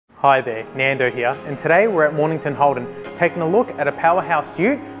Hi there, Nando here, and today we're at Mornington Holden taking a look at a powerhouse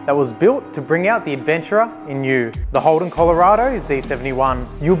ute that was built to bring out the adventurer in you, the Holden Colorado Z71.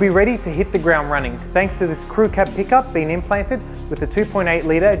 You'll be ready to hit the ground running thanks to this crew cab pickup being implanted with a 2.8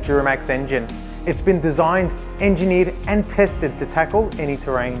 litre Duramax engine. It's been designed, engineered and tested to tackle any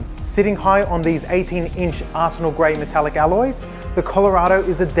terrain. Sitting high on these 18-inch Arsenal grey metallic alloys, the Colorado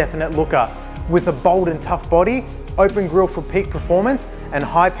is a definite looker. With a bold and tough body, open grille for peak performance, and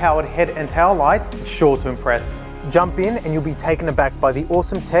high-powered head and tail lights, it's sure to impress. Jump in and you'll be taken aback by the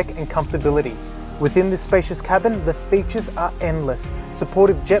awesome tech and comfortability. Within this spacious cabin, the features are endless.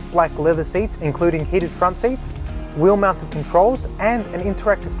 Supportive jet black leather seats, including heated front seats, wheel-mounted controls, and an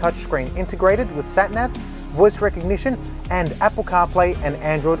interactive touchscreen integrated with sat-nav, voice recognition, and Apple CarPlay and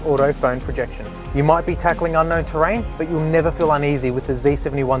Android Auto phone projection. You might be tackling unknown terrain, but you'll never feel uneasy with the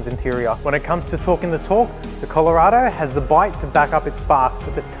Z71's interior. When it comes to talking the talk, the Colorado has the bite to back up its bark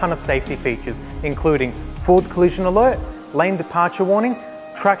with a ton of safety features, including forward collision alert, lane departure warning,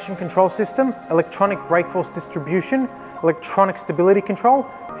 traction control system, electronic brake force distribution, electronic stability control,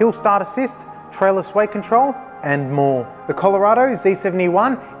 hill start assist, trailer sway control, and more. The Colorado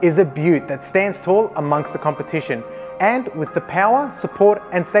Z71 is a beaut that stands tall amongst the competition, and with the power, support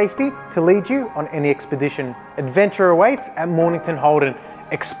and safety to lead you on any expedition. Adventure awaits at Mornington Holden.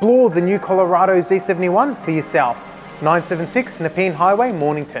 Explore the new Colorado Z71 for yourself. 976 Nepean Highway,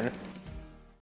 Mornington.